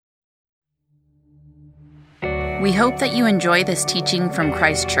We hope that you enjoy this teaching from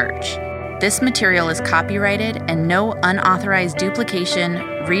Christ Church. This material is copyrighted and no unauthorized duplication,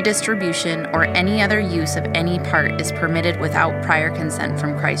 redistribution, or any other use of any part is permitted without prior consent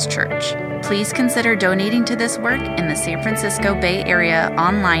from Christ Church. Please consider donating to this work in the San Francisco Bay Area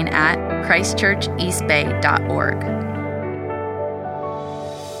online at christchurcheastbay.org.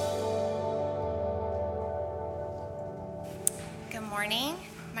 Good morning.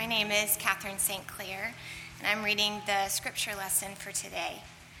 My name is Catherine St. Clair, and I'm reading the scripture lesson for today.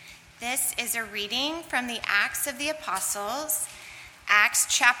 This is a reading from the Acts of the Apostles, Acts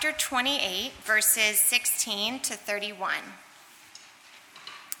chapter 28, verses 16 to 31.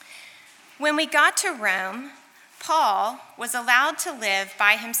 When we got to Rome, Paul was allowed to live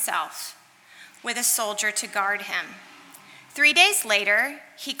by himself with a soldier to guard him. 3 days later,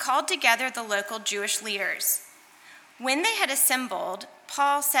 he called together the local Jewish leaders. When they had assembled,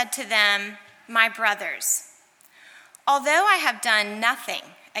 Paul said to them, "My brothers, although I have done nothing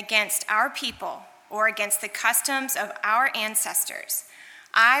against our people or against the customs of our ancestors,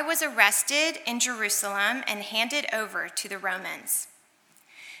 I was arrested in Jerusalem and handed over to the Romans.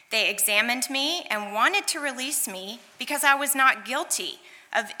 They examined me and wanted to release me because I was not guilty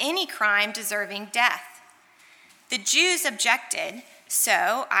of any crime deserving death. The Jews objected,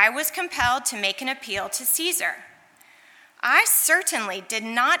 so I was compelled to make an appeal to Caesar. I certainly did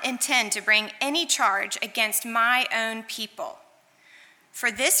not intend to bring any charge against my own people.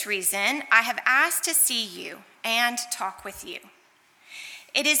 For this reason, I have asked to see you and talk with you.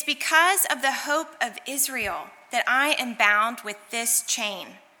 It is because of the hope of Israel that I am bound with this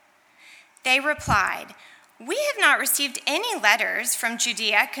chain." They replied, "We have not received any letters from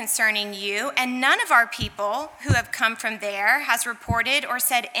Judea concerning you, and none of our people who have come from there has reported or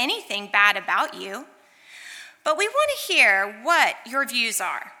said anything bad about you. But we want to hear what your views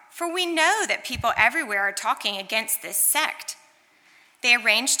are, for we know that people everywhere are talking against this sect." They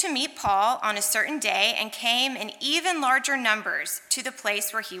arranged to meet Paul on a certain day and came in even larger numbers to the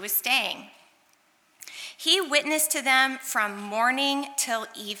place where he was staying. He witnessed to them from morning till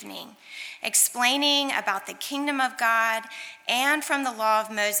evening, explaining about the kingdom of God and from the law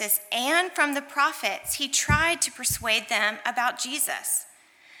of Moses and from the prophets. He tried to persuade them about Jesus.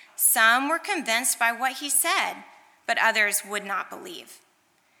 Some were convinced by what he said, but others would not believe.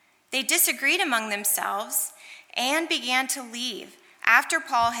 They disagreed among themselves and began to leave after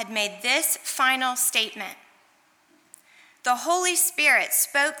Paul had made this final statement: "The Holy Spirit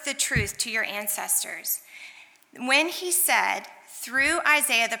spoke the truth to your ancestors when he said through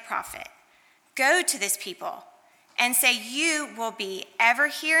Isaiah the prophet, 'Go to this people and say you will be ever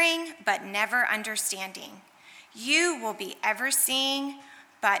hearing but never understanding. You will be ever seeing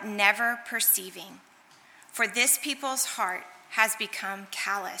but never perceiving. For this people's heart has become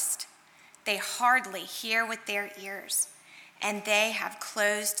calloused. They hardly hear with their ears, and they have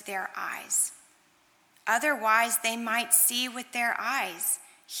closed their eyes. Otherwise they might see with their eyes,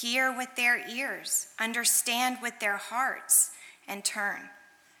 hear with their ears, understand with their hearts, and turn,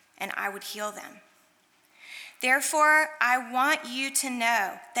 and I would heal them. Therefore, I want you to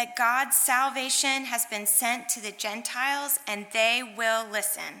know that God's salvation has been sent to the Gentiles, and they will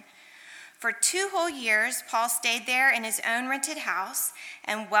listen." For 2 whole years, Paul stayed there in his own rented house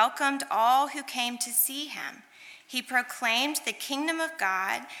and welcomed all who came to see him. He proclaimed the kingdom of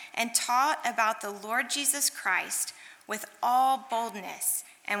God and taught about the Lord Jesus Christ with all boldness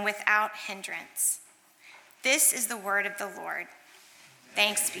and without hindrance. This is the word of the Lord.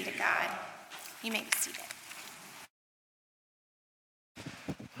 Thanks be to God. You may be seated.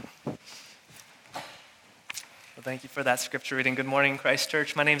 Well, thank you for that scripture reading. Good morning, Christ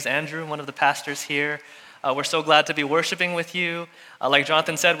Church. My name is Andrew. I'm one of the pastors here. We're so glad to be worshiping with you. Like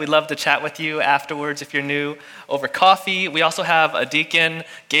Jonathan said, we'd love to chat with you afterwards if you're new over coffee. We also have a deacon,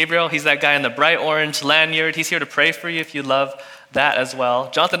 Gabriel. He's that guy in the bright orange lanyard. He's here to pray for you if you love that as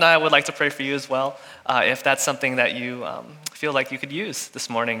well. Jonathan and I would like to pray for you as well if that's something that you feel like you could use this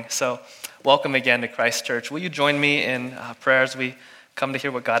morning. So welcome again to Christ Church. Will you join me in prayer as we come to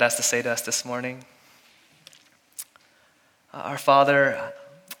hear what God has to say to us this morning? Our Father,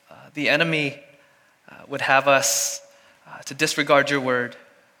 the enemy would have us to disregard your word.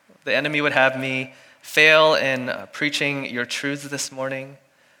 The enemy would have me fail in preaching your truths this morning.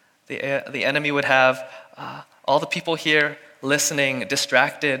 The enemy would have all the people here listening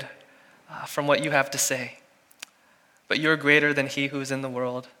distracted from what you have to say. But you're greater than he who is in the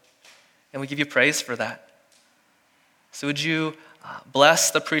world, and we give you praise for that. So would you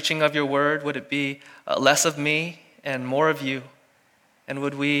bless the preaching of your word? Would it be less of me and more of you? And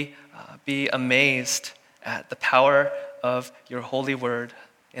would we be amazed at the power of your holy word,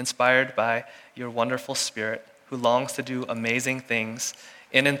 inspired by your wonderful Spirit who longs to do amazing things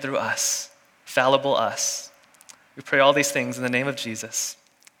in and through us, fallible us. We pray all these things in the name of Jesus.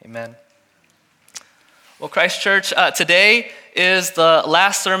 Amen. Well, Christ Church, today is the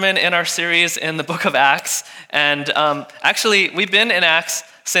last sermon in our series in the book of Acts. And actually, we've been in Acts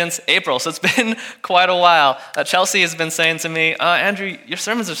since April, so it's been quite a while. Chelsea has been saying to me, Andrew, your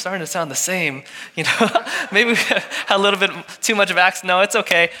sermons are starting to sound the same. Maybe we had a little bit too much of Acts. No, it's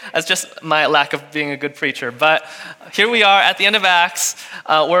okay. That's just my lack of being a good preacher. But here we are at the end of Acts.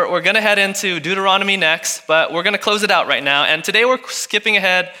 We're going to head into Deuteronomy next, but we're going to close it out right now. And today we're skipping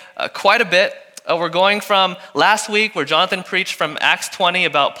ahead quite a bit. We're going from last week where Jonathan preached from Acts 20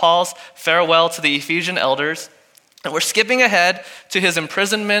 about Paul's farewell to the Ephesian elders. And we're skipping ahead to his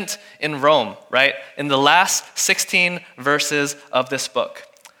imprisonment in Rome, right? In the last 16 verses of this book.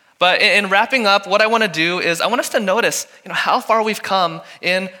 But in wrapping up, what I want to do is I want us to notice, how far we've come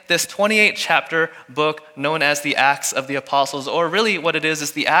in this 28-chapter book known as the Acts of the Apostles, or really what it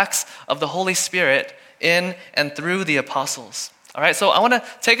is the Acts of the Holy Spirit in and through the apostles. All right, so I want to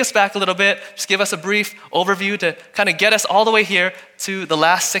take us back a little bit, just give us a brief overview to kind of get us all the way here to the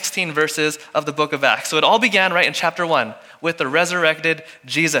last 16 verses of the book of Acts. So it all began right in chapter 1 with the resurrected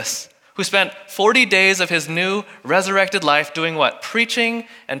Jesus, who spent 40 days of his new resurrected life doing what? Preaching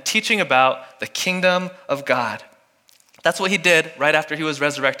and teaching about the kingdom of God. That's what he did right after he was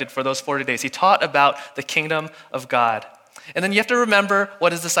resurrected for those 40 days. He taught about the kingdom of God. And then you have to remember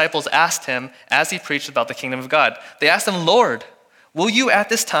what his disciples asked him as he preached about the kingdom of God. They asked him, Lord, will you at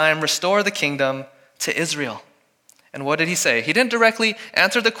this time restore the kingdom to Israel? And what did he say? He didn't directly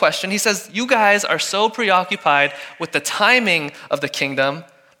answer the question. He says, you guys are so preoccupied with the timing of the kingdom,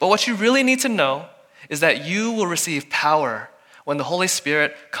 but what you really need to know is that you will receive power when the Holy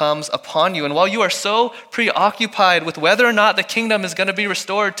Spirit comes upon you. And while you are so preoccupied with whether or not the kingdom is going to be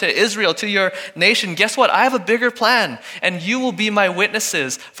restored to Israel, to your nation, guess what? I have a bigger plan, and you will be my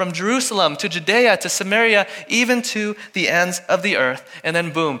witnesses from Jerusalem to Judea to Samaria, even to the ends of the earth. And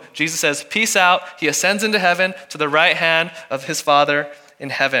then boom, Jesus says, peace out. He ascends into heaven to the right hand of his Father in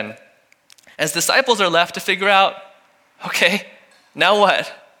heaven. As disciples are left to figure out, okay, now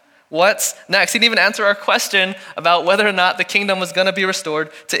what? What's next? He didn't even answer our question about whether or not the kingdom was going to be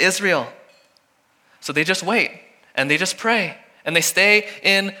restored to Israel. So they just wait, and they just pray, and they stay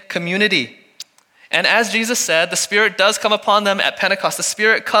in community. And as Jesus said, the Spirit does come upon them at Pentecost. The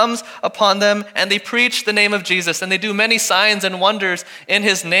Spirit comes upon them, and they preach the name of Jesus, and they do many signs and wonders in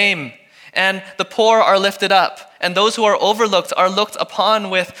his name. And the poor are lifted up, and those who are overlooked are looked upon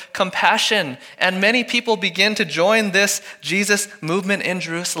with compassion. And many people begin to join this Jesus movement in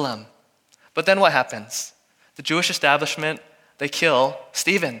Jerusalem. But then what happens? The Jewish establishment, they kill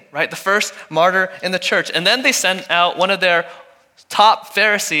Stephen, right? The first martyr in the church. And then they send out one of their top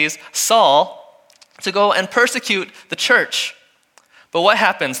Pharisees, Saul, to go and persecute the church. But what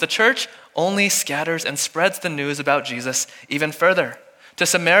happens? The church only scatters and spreads the news about Jesus even further to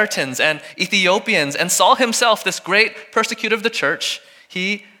Samaritans and Ethiopians. And Saul himself, this great persecutor of the church,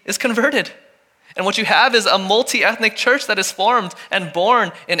 he is converted. And what you have is a multi-ethnic church that is formed and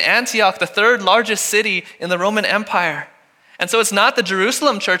born in Antioch, the third largest city in the Roman Empire. And so it's not the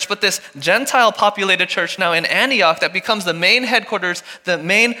Jerusalem church, but this Gentile-populated church now in Antioch that becomes the main headquarters, the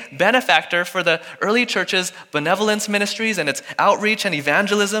main benefactor for the early church's benevolence ministries and its outreach and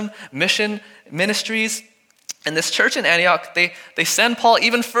evangelism mission ministries. And this church in Antioch, they send Paul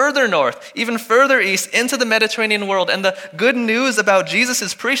even further north, even further east into the Mediterranean world. And the good news about Jesus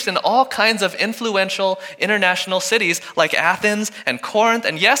is preached in all kinds of influential international cities like Athens and Corinth.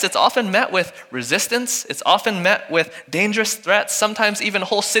 And yes, it's often met with resistance. It's often met with dangerous threats. Sometimes even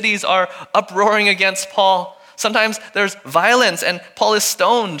whole cities are uproaring against Paul. Sometimes there's violence and Paul is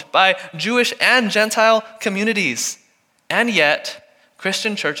stoned by Jewish and Gentile communities. And yet,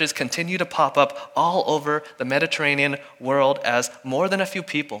 Christian churches continue to pop up all over the Mediterranean world as more than a few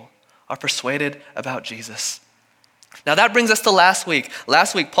people are persuaded about Jesus. Now that brings us to last week.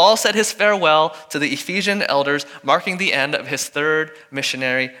 Last week, Paul said his farewell to the Ephesian elders, marking the end of his third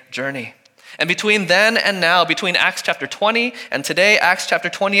missionary journey. And between then and now, between Acts chapter 20 and today, Acts chapter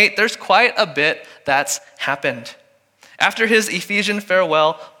 28, there's quite a bit that's happened. After his Ephesian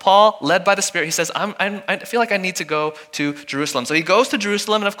farewell, Paul, led by the Spirit, he says, I feel like I need to go to Jerusalem. So he goes to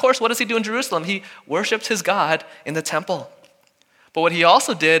Jerusalem, and of course, what does he do in Jerusalem? He worships his God in the temple. But what he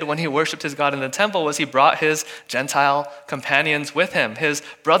also did when he worshiped his God in the temple was he brought his Gentile companions with him, his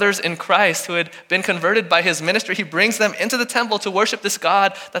brothers in Christ who had been converted by his ministry. He brings them into the temple to worship this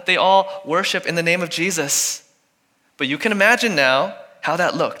God that they all worship in the name of Jesus. But you can imagine now how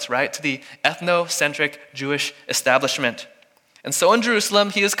that looked, right, to the ethnocentric Jewish establishment. And so in Jerusalem,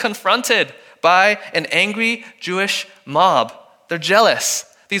 he is confronted by an angry Jewish mob. They're jealous.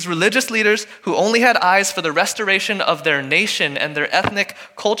 These religious leaders who only had eyes for the restoration of their nation and their ethnic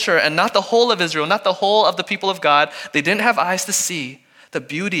culture and not the whole of Israel, not the whole of the people of God, they didn't have eyes to see the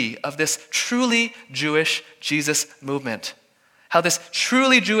beauty of this truly Jewish Jesus movement. How this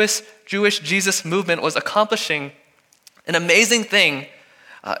truly Jewish Jesus movement was accomplishing an amazing thing,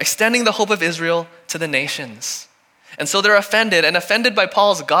 extending the hope of Israel to the nations. And so they're offended, and offended by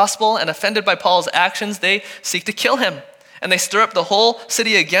Paul's gospel and offended by Paul's actions, they seek to kill him. And they stir up the whole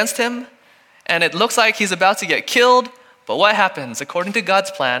city against him, and it looks like he's about to get killed, but what happens? According to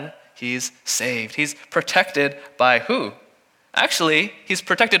God's plan, he's saved. He's protected by who? Actually, he's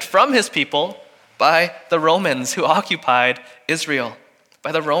protected from his people by the Romans who occupied Israel,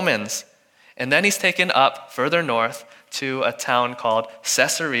 by the Romans. And then he's taken up further north to a town called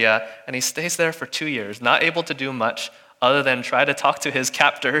Caesarea, and he stays there for 2 years, not able to do much other than try to talk to his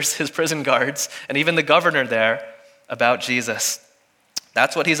captors, his prison guards, and even the governor there about Jesus.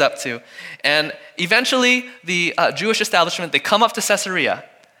 That's what he's up to. And eventually, the Jewish establishment, they come up to Caesarea,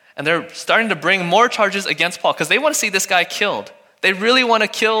 and they're starting to bring more charges against Paul because they want to see this guy killed. They really want to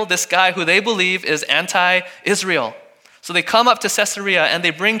kill this guy who they believe is anti-Israel. So they come up to Caesarea and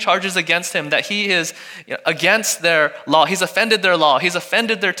they bring charges against him that he is against their law. He's offended their law. He's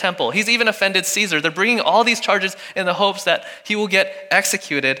offended their temple. He's even offended Caesar. They're bringing all these charges in the hopes that he will get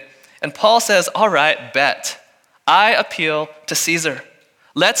executed. And Paul says, all right, bet. I appeal to Caesar.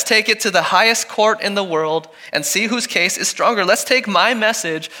 Let's take it to the highest court in the world and see whose case is stronger. Let's take my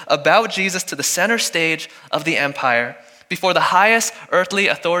message about Jesus to the center stage of the empire before the highest earthly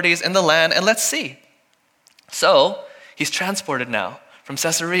authorities in the land, and let's see. So he's transported now from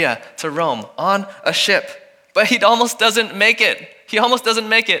Caesarea to Rome on a ship, but he almost doesn't make it.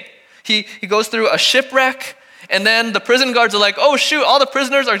 He goes through a shipwreck, and then the prison guards are like, oh shoot, all the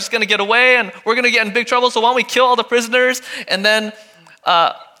prisoners are just going to get away and we're going to get in big trouble, so why don't we kill all the prisoners? And then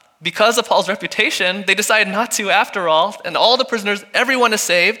because of Paul's reputation, they decide not to after all, and all the prisoners, everyone is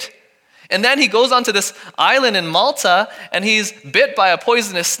saved. And then he goes onto this island in Malta, and he's bit by a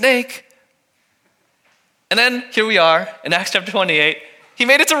poisonous snake. And then here we are in Acts chapter 28. He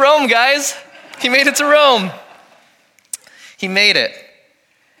made it to Rome, guys. He made it to Rome. He made it.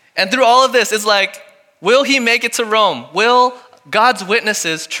 And through all of this, it's like, will he make it to Rome? Will God's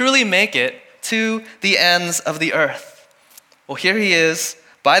witnesses truly make it to the ends of the earth? Well, here he is,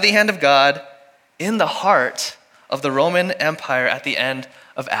 by the hand of God, in the heart of the Roman Empire at the end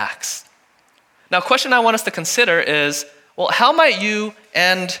of Acts. Now, a question I want us to consider is, well, how might you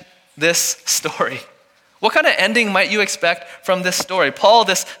end this story? What kind of ending might you expect from this story? Paul,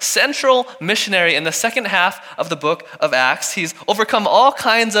 this central missionary in the second half of the book of Acts, he's overcome all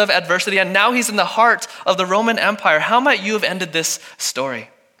kinds of adversity, and now he's in the heart of the Roman Empire. How might you have ended this story?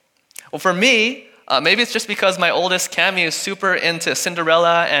 Well, for me, maybe it's just because my oldest, Cammie, is super into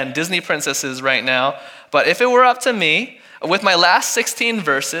Cinderella and Disney princesses right now, but if it were up to me, with my last 16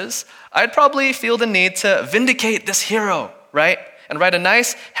 verses, I'd probably feel the need to vindicate this hero, right? And write a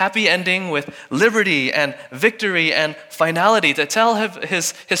nice, happy ending with liberty and victory and finality to tell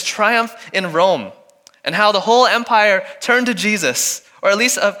his triumph in Rome and how the whole empire turned to Jesus, or at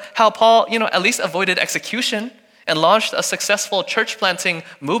least of how Paul, at least avoided execution and launched a successful church planting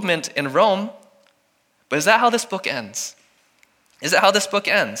movement in Rome. But is that how this book ends? Is that how this book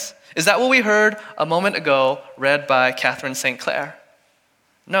ends? Is that what we heard a moment ago read by Catherine St. Clair?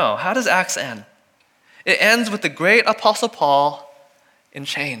 No. How does Acts end? It ends with the great Apostle Paul in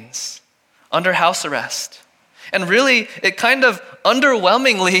chains, under house arrest. And really, it kind of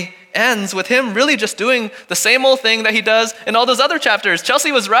underwhelmingly ends with him really just doing the same old thing that he does in all those other chapters.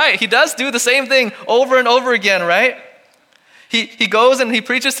 Chelsea was right. He does do the same thing over and over again, right? He goes and he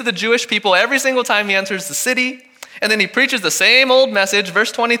preaches to the Jewish people every single time he enters the city. And then he preaches the same old message,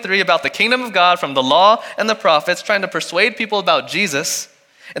 verse 23, about the kingdom of God from the law and the prophets, trying to persuade people about Jesus.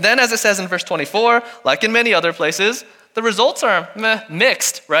 And then, as it says in verse 24, like in many other places, the results are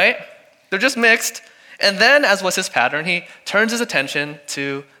mixed, right? They're just mixed. And then, as was his pattern, he turns his attention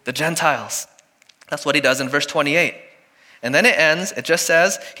to the Gentiles. That's what he does in verse 28. And then it ends, it just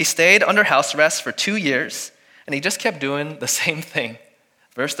says, he stayed under house arrest for 2 years, and he just kept doing the same thing.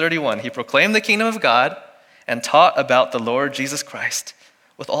 Verse 31, he proclaimed the kingdom of God and taught about the Lord Jesus Christ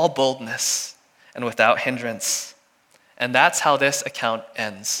with all boldness and without hindrance. And that's how this account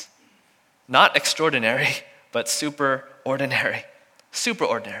ends. Not extraordinary, but super ordinary. Super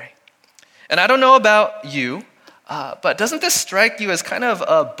ordinary. And I don't know about you, but doesn't this strike you as kind of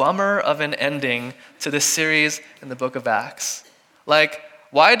a bummer of an ending to this series in the book of Acts? Like,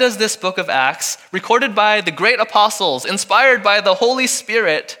 why does this book of Acts, recorded by the great apostles, inspired by the Holy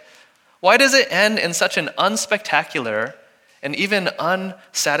Spirit, Why does it end in such an unspectacular and even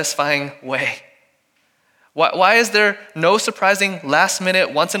unsatisfying way? Why is there no surprising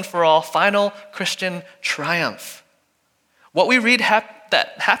last-minute, once-and-for-all, final Christian triumph? What we read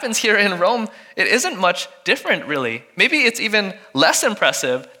that happens here in Rome, it isn't much different, really. Maybe it's even less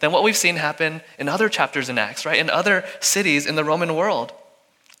impressive than what we've seen happen in other chapters in Acts, right? In other cities in the Roman world.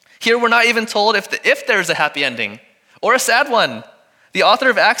 Here, we're not even told if there's a happy ending or a sad one. The author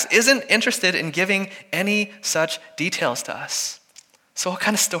of Acts isn't interested in giving any such details to us. So what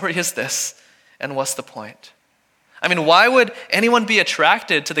kind of story is this? And what's the point? I mean, why would anyone be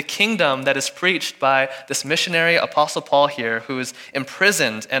attracted to the kingdom that is preached by this missionary Apostle Paul here, who is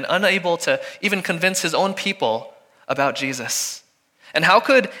imprisoned and unable to even convince his own people about Jesus? And how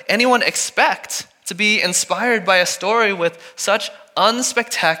could anyone expect to be inspired by a story with such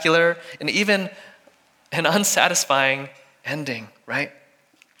unspectacular and even an unsatisfying ending, right?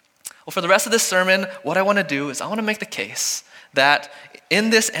 Well, for the rest of this sermon, what I want to do is I want to make the case that in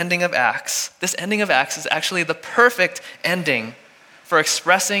this ending of Acts is actually the perfect ending for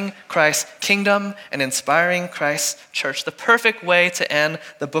expressing Christ's kingdom and inspiring Christ's church, the perfect way to end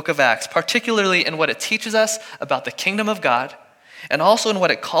the book of Acts, particularly in what it teaches us about the kingdom of God and also in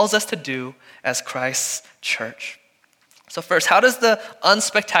what it calls us to do as Christ's church. So first, how does the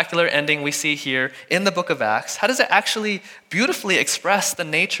unspectacular ending we see here in the book of Acts, how does it actually beautifully express the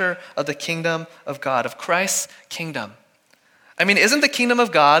nature of the kingdom of God, of Christ's kingdom? I mean, isn't the kingdom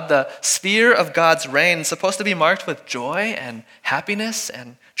of God, the sphere of God's reign, supposed to be marked with joy and happiness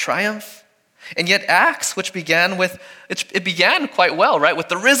and triumph? And yet Acts, which began quite well, right? With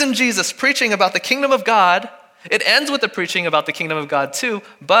the risen Jesus preaching about the kingdom of God. It ends with the preaching about the kingdom of God too,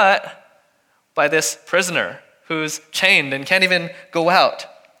 but by this prisoner who's chained and can't even go out.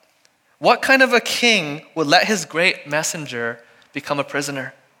 What kind of a king would let his great messenger become a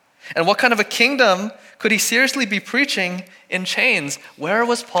prisoner? And what kind of a kingdom could he seriously be preaching in chains? Where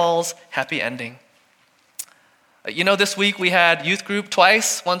was Paul's happy ending? This week we had youth group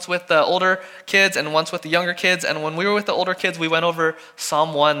twice, once with the older kids and once with the younger kids. And when we were with the older kids, we went over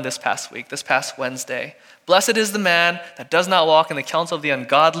Psalm 1 this past Wednesday. Blessed is the man that does not walk in the counsel of the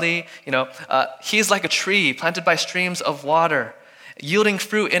ungodly. He is like a tree planted by streams of water, yielding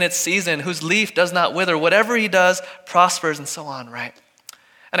fruit in its season, whose leaf does not wither. Whatever he does prospers, and so on, right?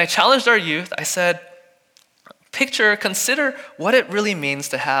 And I challenged our youth. I said, consider what it really means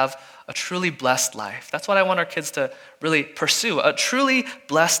to have a truly blessed life. That's what I want our kids to really pursue, a truly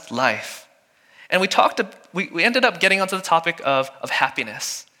blessed life. And we ended up getting onto the topic of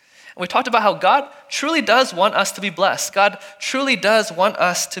happiness. And we talked about how God truly does want us to be blessed. God truly does want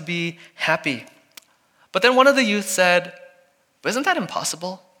us to be happy. But then one of the youth said, but isn't that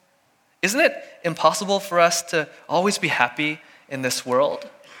impossible? Isn't it impossible for us to always be happy in this world?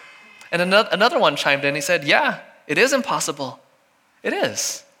 And another one chimed in. He said, yeah, it is impossible. It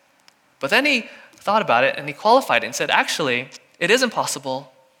is. But then he thought about it and he qualified it and said, actually, it is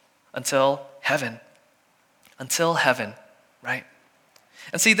impossible until heaven. Until heaven, right?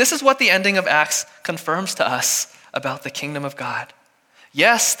 And see, this is what the ending of Acts confirms to us about the kingdom of God.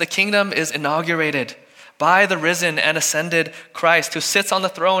 Yes, the kingdom is inaugurated by the risen and ascended Christ who sits on the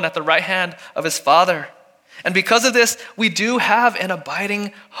throne at the right hand of his Father. And because of this, we do have an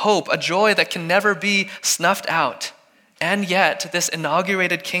abiding hope, a joy that can never be snuffed out. And yet, this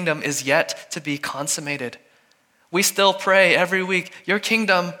inaugurated kingdom is yet to be consummated. We still pray every week, your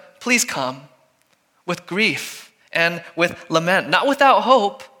kingdom, please come, with grief and with lament, not without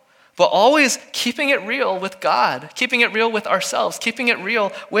hope, but always keeping it real with God, keeping it real with ourselves, keeping it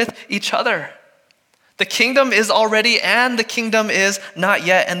real with each other. The kingdom is already and the kingdom is not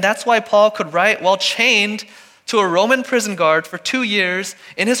yet. And that's why Paul could write while chained to a Roman prison guard for 2 years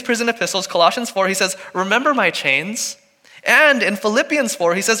in his prison epistles. Colossians 4, he says, remember my chains. And in Philippians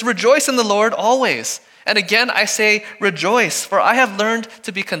 4, he says, rejoice in the Lord always. And again, I say rejoice, for I have learned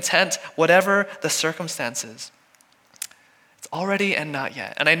to be content whatever the circumstances. It's already and not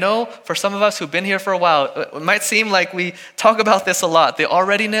yet. And I know for some of us who've been here for a while, it might seem like we talk about this a lot, the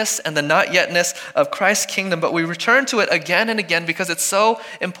alreadiness and the not yetness of Christ's kingdom, but we return to it again and again because it's so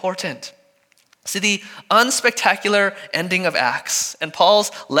important. See, the unspectacular ending of Acts and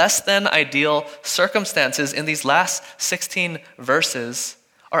Paul's less than ideal circumstances in these last 16 verses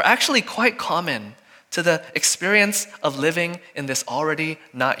are actually quite common to the experience of living in this already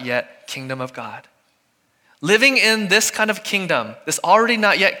not yet kingdom of God. Living in this kind of kingdom, this already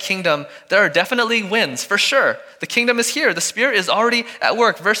not yet kingdom, there are definitely wins, for sure. The kingdom is here. The Spirit is already at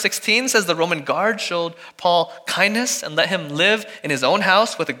work. Verse 16 says the Roman guard showed Paul kindness and let him live in his own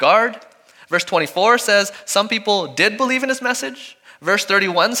house with a guard. Verse 24 says some people did believe in his message. Verse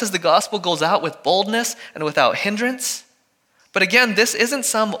 31 says the gospel goes out with boldness and without hindrance. But again, this isn't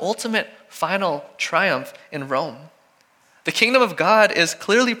some ultimate final triumph in Rome. The kingdom of God is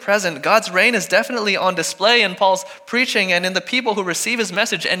clearly present. God's reign is definitely on display in Paul's preaching and in the people who receive his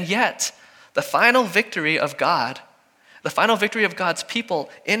message. And yet, the final victory of God, the final victory of God's people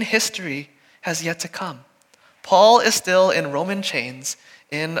in history has yet to come. Paul is still in Roman chains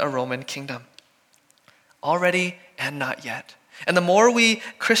in a Roman kingdom. Already and not yet. And the more we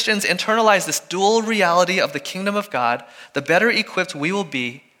Christians internalize this dual reality of the kingdom of God, the better equipped we will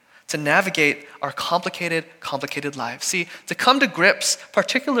be to navigate our complicated lives. See, to come to grips,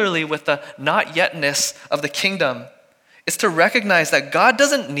 particularly with the not yetness of the kingdom, is to recognize that God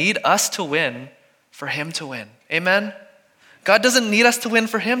doesn't need us to win for him to win. Amen? God doesn't need us to win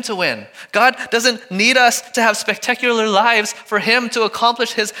for him to win. God doesn't need us to have spectacular lives for him to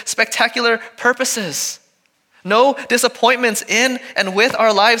accomplish his spectacular purposes. No disappointments in and with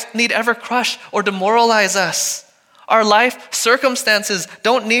our lives need ever crush or demoralize us. Our life circumstances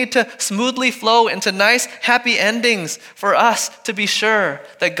don't need to smoothly flow into nice, happy endings for us to be sure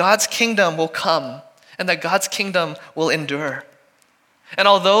that God's kingdom will come and that God's kingdom will endure. And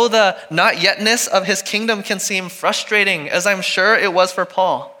although the not yetness of his kingdom can seem frustrating, as I'm sure it was for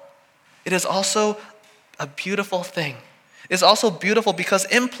Paul, it is also a beautiful thing. It is also beautiful because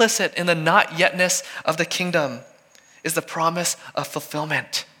implicit in the not yetness of the kingdom is the promise of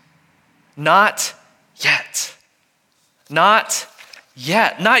fulfillment. Not yet. Not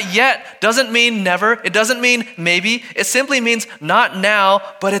yet. Not yet doesn't mean never. It doesn't mean maybe. It simply means not now,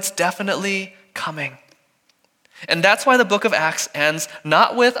 but it's definitely coming. And that's why the book of Acts ends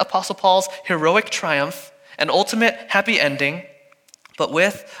not with Apostle Paul's heroic triumph and ultimate happy ending, but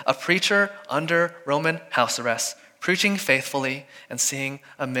with a preacher under Roman house arrest, preaching faithfully and seeing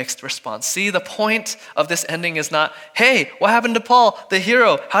a mixed response. See, the point of this ending is not, hey, what happened to Paul, the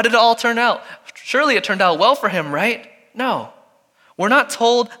hero? How did it all turn out? Surely it turned out well for him, right? No. We're not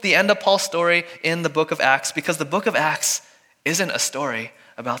told the end of Paul's story in the book of Acts because the book of Acts isn't a story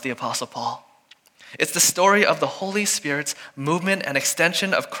about the Apostle Paul. It's the story of the Holy Spirit's movement and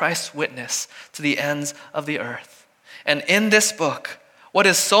extension of Christ's witness to the ends of the earth. And in this book, what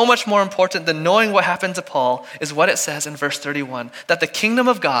is so much more important than knowing what happened to Paul is what it says in verse 31, that the kingdom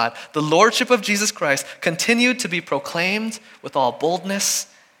of God, the lordship of Jesus Christ, continued to be proclaimed with all boldness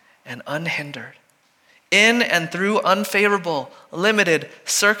and unhindered. In and through unfavorable, limited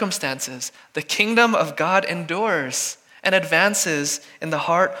circumstances, the kingdom of God endures and advances in the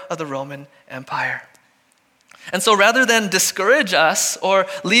heart of the Roman Empire. And so rather than discourage us or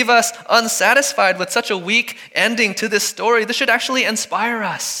leave us unsatisfied with such a weak ending to this story, this should actually inspire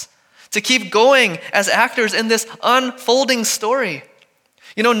us to keep going as actors in this unfolding story.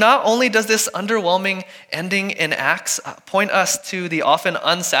 You know, not only does this underwhelming ending in Acts point us to the often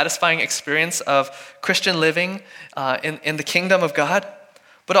unsatisfying experience of Christian living in the kingdom of God,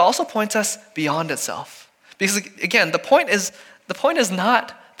 but it also points us beyond itself. Because again, the point is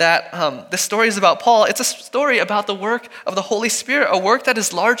not that this story is about Paul. It's a story about the work of the Holy Spirit, a work that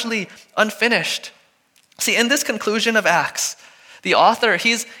is largely unfinished. See, in this conclusion of Acts, the author,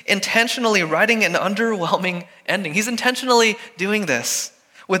 he's intentionally writing an underwhelming ending. He's intentionally doing this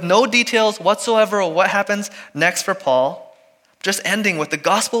with no details whatsoever of what happens next for Paul, just ending with the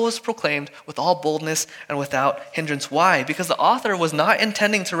gospel was proclaimed with all boldness and without hindrance. Why? Because the author was not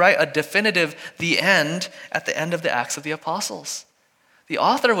intending to write a definitive the end at the end of the Acts of the Apostles. The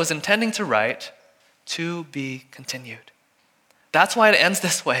author was intending to write to be continued. That's why it ends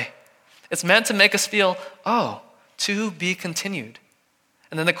this way. It's meant to make us feel, oh, to be continued.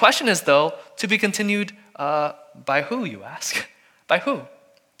 And then the question is, though, to be continued by who, you ask? By who?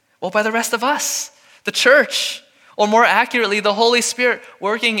 Well, by the rest of us, the church, or more accurately, the Holy Spirit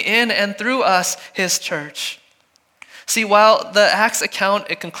working in and through us, his church. See, while the Acts account,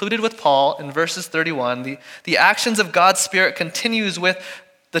 it concluded with Paul in verses 31, the actions of God's Spirit continues with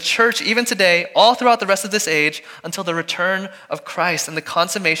the church even today, all throughout the rest of this age, until the return of Christ and the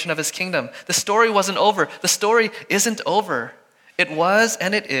consummation of his kingdom. The story wasn't over. The story isn't over. It was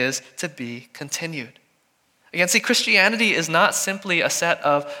and it is to be continued. Again, see, Christianity is not simply a set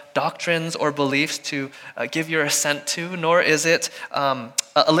of doctrines or beliefs to give your assent to, nor is it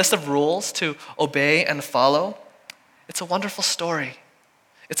a list of rules to obey and follow. It's a wonderful story.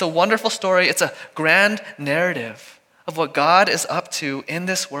 It's a wonderful story. It's a grand narrative of what God is up to in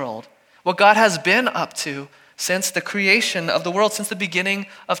this world, what God has been up to since the creation of the world, since the beginning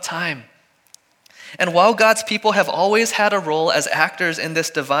of time. And while God's people have always had a role as actors in this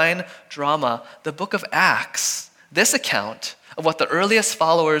divine drama, the book of Acts, this account of what the earliest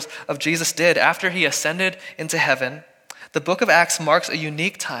followers of Jesus did after he ascended into heaven, The book of Acts marks a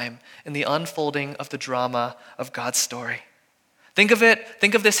unique time in the unfolding of the drama of God's story. Think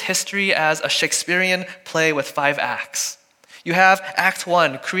of this history as a Shakespearean play with 5 acts. You have Act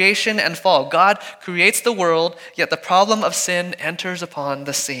 1, creation and fall. God creates the world, yet the problem of sin enters upon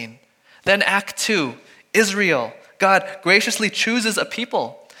the scene. Then Act 2, Israel. God graciously chooses a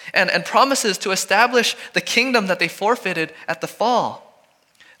people and promises to establish the kingdom that they forfeited at the fall.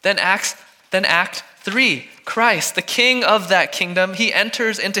 Then Act 3, Christ, the king of that kingdom, he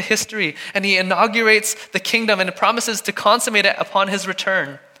enters into history and he inaugurates the kingdom and promises to consummate it upon his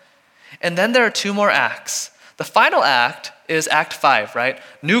return. And then there are 2 more acts. The final act is Act 5, right?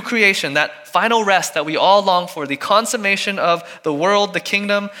 New creation, that final rest that we all long for, the consummation of the world, the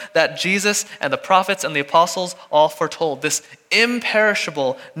kingdom that Jesus and the prophets and the apostles all foretold. This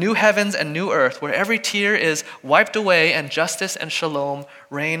imperishable new heavens and new earth where every tear is wiped away and justice and shalom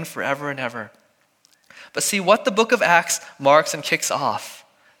reign forever and ever. But see, what the book of Acts marks and kicks off,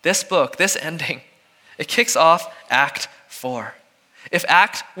 this book, this ending, it kicks off Act 4. If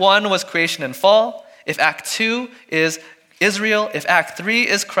Act 1 was creation and fall, if Act 2 is Israel, if Act 3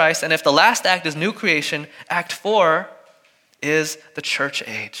 is Christ, and if the last act is new creation, Act 4 is the church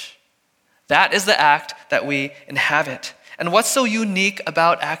age. That is the act that we inhabit. And what's so unique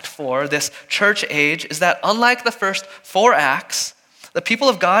about Act 4, this church age, is that unlike the first 4 acts, the people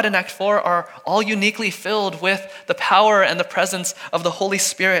of God in Act 4 are all uniquely filled with the power and the presence of the Holy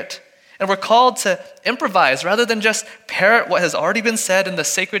Spirit. And we're called to improvise rather than just parrot what has already been said in the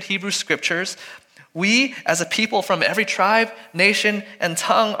sacred Hebrew scriptures. We, as a people from every tribe, nation, and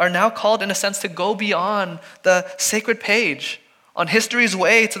tongue, are now called, in a sense, to go beyond the sacred page on history's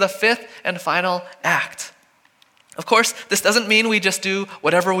way to the 5th and final act. Of course, this doesn't mean we just do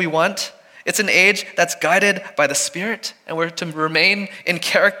whatever we want. It's an age that's guided by the Spirit, and we're to remain in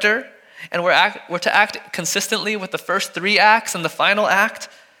character, and we're to act consistently with the first 3 acts and the final act.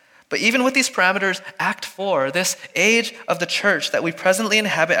 But even with these parameters, Act 4, this age of the church that we presently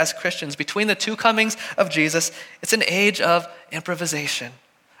inhabit as Christians, between the 2 comings of Jesus, it's an age of improvisation,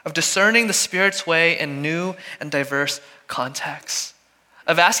 of discerning the Spirit's way in new and diverse contexts,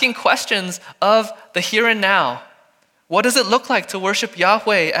 of asking questions of the here and now. What does it look like to worship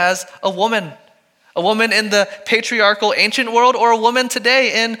Yahweh as a woman in the patriarchal ancient world, or a woman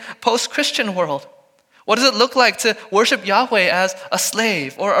today in post-Christian world? What does it look like to worship Yahweh as a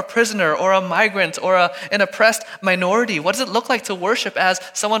slave or a prisoner or a migrant or an oppressed minority? What does it look like to worship as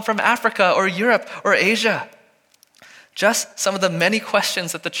someone from Africa or Europe or Asia? Just some of the many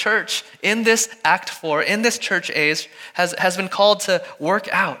questions that the church in this Act 4, in this church age, has been called to work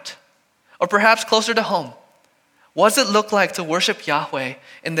out. Or perhaps closer to home, what does it look like to worship Yahweh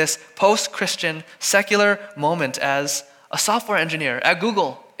in this post-Christian secular moment as a software engineer at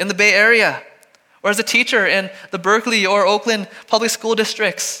Google in the Bay Area? Or as a teacher in the Berkeley or Oakland public school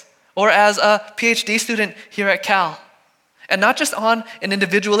districts, or as a PhD student here at Cal. And not just on an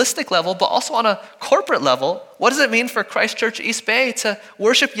individualistic level, but also on a corporate level. What does it mean for Christ Church East Bay to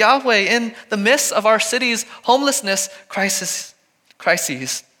worship Yahweh in the midst of our city's homelessness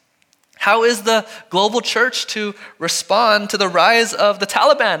crises? How is the global church to respond to the rise of the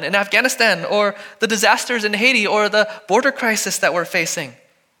Taliban in Afghanistan, or the disasters in Haiti, or the border crisis that we're facing?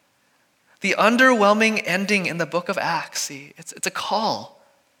 The underwhelming ending in the book of Acts, see, it's a call.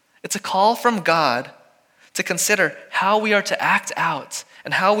 It's a call from God to consider how we are to act out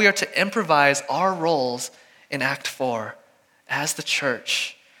and how we are to improvise our roles in Act 4 as the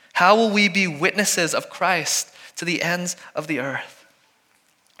church. How will we be witnesses of Christ to the ends of the earth?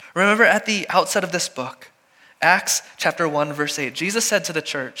 Remember at the outset of this book, Acts chapter 1, verse 8, Jesus said to the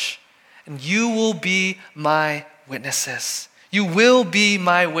church, "And you will be my witnesses." You will be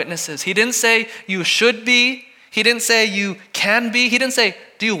my witnesses. He didn't say you should be. He didn't say you can be. He didn't say,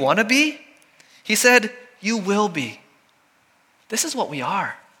 do you want to be? He said, you will be. This is what we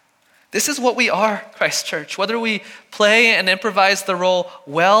are. This is what we are, Christ Church. Whether we play and improvise the role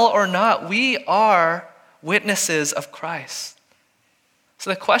well or not, we are witnesses of Christ. So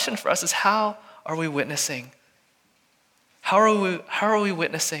the question for us is, how are we witnessing? How are we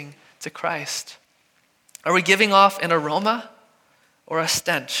witnessing to Christ? Are we giving off an aroma or a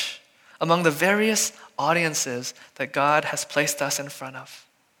stench among the various audiences that God has placed us in front of?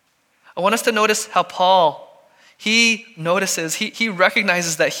 I want us to notice how Paul, he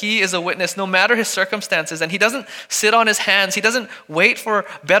recognizes that he is a witness no matter his circumstances, and he doesn't sit on his hands. He doesn't wait for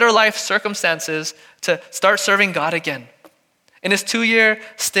better life circumstances to start serving God again. In his 2-year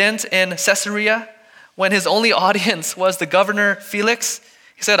stint in Caesarea, when his only audience was the governor Felix,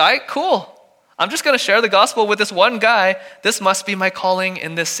 he said, all right, cool. I'm just going to share the gospel with this one guy. This must be my calling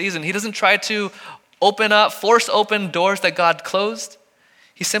in this season. He doesn't try to open up, force open doors that God closed.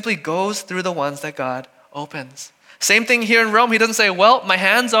 He simply goes through the ones that God opens. Same thing here in Rome. He doesn't say, well, my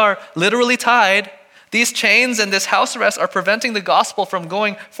hands are literally tied. These chains and this house arrest are preventing the gospel from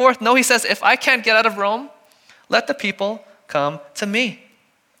going forth. No, he says, if I can't get out of Rome, let the people come to me.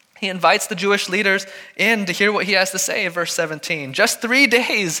 He invites the Jewish leaders in to hear what he has to say in verse 17. Just 3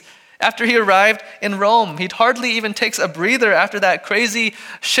 days after he arrived in Rome, he hardly even takes a breather after that crazy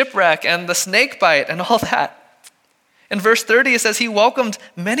shipwreck and the snake bite and all that. In verse 30, it says he welcomed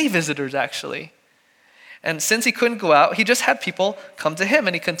many visitors, actually. And since he couldn't go out, he just had people come to him,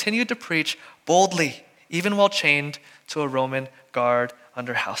 and he continued to preach boldly, even while chained to a Roman guard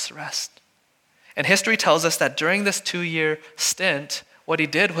under house arrest. And history tells us that during this 2-year stint, what he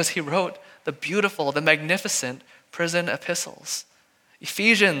did was he wrote the beautiful, the magnificent prison epistles.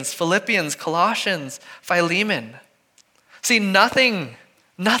 Ephesians, Philippians, Colossians, Philemon. See, nothing,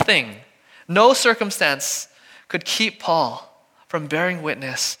 no circumstance could keep Paul from bearing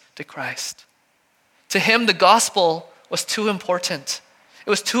witness to Christ. To him, the gospel was too important. It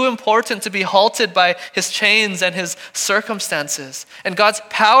was too important to be halted by his chains and his circumstances. And God's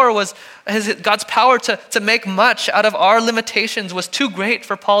power to make much out of our limitations was too great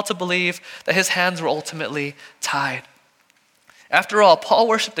for Paul to believe that his hands were ultimately tied. After all, Paul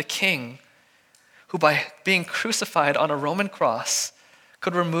worshiped a king who, by being crucified on a Roman cross,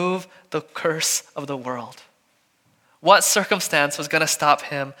 could remove the curse of the world. What circumstance was going to stop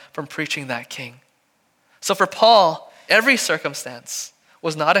him from preaching that king? So for Paul, every circumstance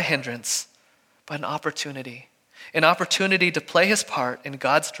was not a hindrance, but an opportunity to play his part in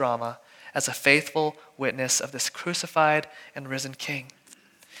God's drama as a faithful witness of this crucified and risen king.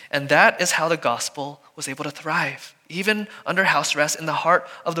 And that is how the gospel was able to thrive, even under house arrest in the heart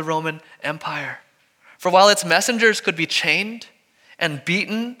of the Roman Empire. For while its messengers could be chained and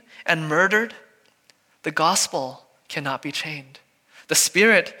beaten and murdered, the gospel cannot be chained. The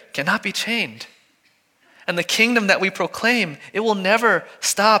Spirit cannot be chained. And the kingdom that we proclaim, it will never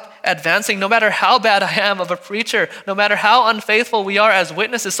stop advancing, no matter how bad I am of a preacher, no matter how unfaithful we are as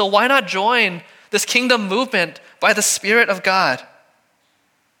witnesses. So why not join this kingdom movement by the Spirit of God?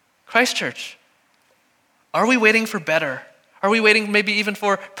 Christ Church, are we waiting for better? Are we waiting maybe even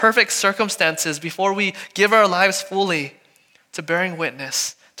for perfect circumstances before we give our lives fully to bearing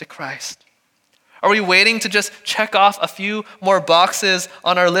witness to Christ? Are we waiting to just check off a few more boxes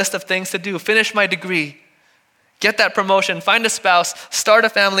on our list of things to do? Finish my degree, get that promotion, find a spouse, start a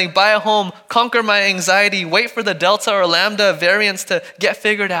family, buy a home, conquer my anxiety, wait for the Delta or Lambda variants to get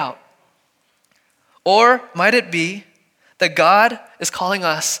figured out? Or might it be that God is calling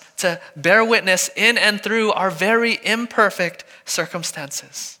us to bear witness in and through our very imperfect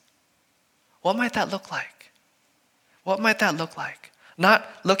circumstances? What might that look like? What might that look like? Not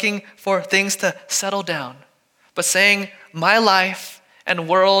looking for things to settle down, but saying, my life and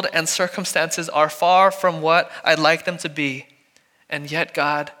world and circumstances are far from what I'd like them to be. And yet,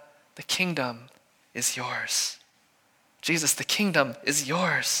 God, the kingdom is yours. Jesus, the kingdom is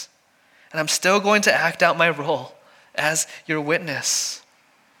yours. And I'm still going to act out my role as your witness.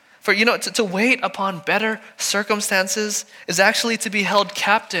 For, to wait upon better circumstances is actually to be held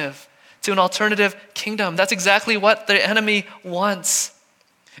captive to an alternative kingdom. That's exactly what the enemy wants.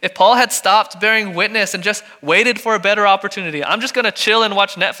 If Paul had stopped bearing witness and just waited for a better opportunity, I'm just going to chill and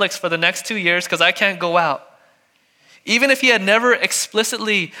watch Netflix for the next 2 years because I can't go out. Even if he had never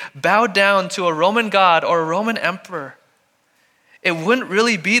explicitly bowed down to a Roman god or a Roman emperor, it wouldn't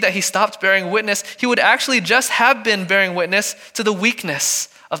really be that he stopped bearing witness. He would actually just have been bearing witness to the weakness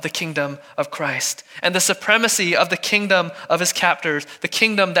of the kingdom of Christ and the supremacy of the kingdom of his captors, the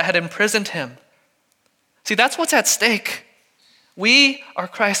kingdom that had imprisoned him. See, that's what's at stake. We are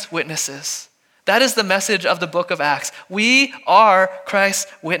Christ's witnesses. That is the message of the book of Acts. We are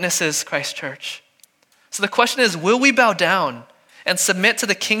Christ's witnesses, Christ Church. So the question is, will we bow down and submit to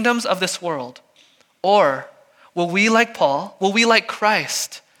the kingdoms of this world? Or will we, like Paul, will we, like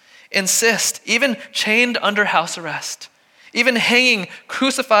Christ, insist, even chained under house arrest, even hanging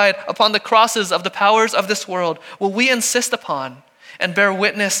crucified upon the crosses of the powers of this world, will we insist upon and bear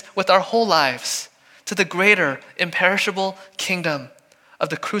witness with our whole lives to the greater, imperishable kingdom of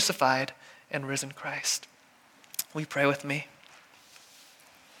the crucified and risen Christ? Will you pray with me?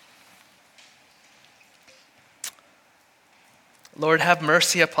 Lord, have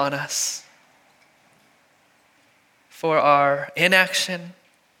mercy upon us for our inaction,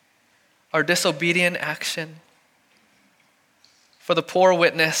 our disobedient action, for the poor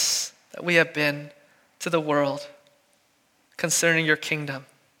witness that we have been to the world concerning your kingdom,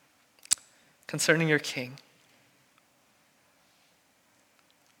 concerning your King.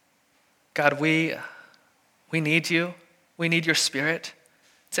 God, we need you. We need your Spirit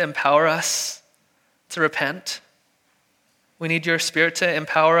to empower us to repent. We need your Spirit to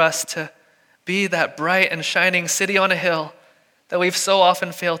empower us to be that bright and shining city on a hill that we've so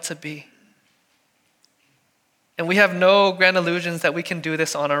often failed to be. And we have no grand illusions that we can do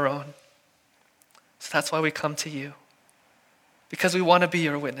this on our own. So that's why we come to you. Because we want to be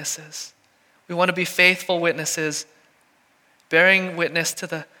your witnesses. We want to be faithful witnesses, bearing witness to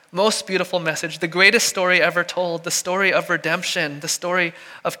the most beautiful message, the greatest story ever told, the story of redemption, the story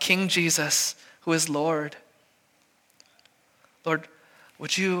of King Jesus, who is Lord. Lord,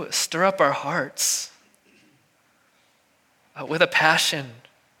 would you stir up our hearts with a passion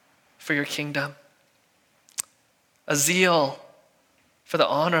for your kingdom, a zeal for the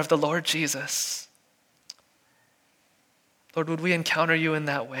honor of the Lord Jesus. Lord, would we encounter you in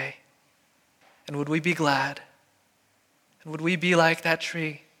that way? And would we be glad? And would we be like that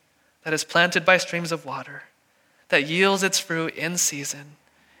tree that is planted by streams of water, that yields its fruit in season,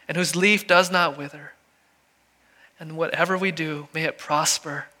 and whose leaf does not wither? And whatever we do, may it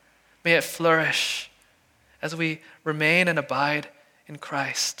prosper, may it flourish as we remain and abide in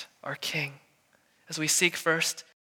Christ, our King, as we seek first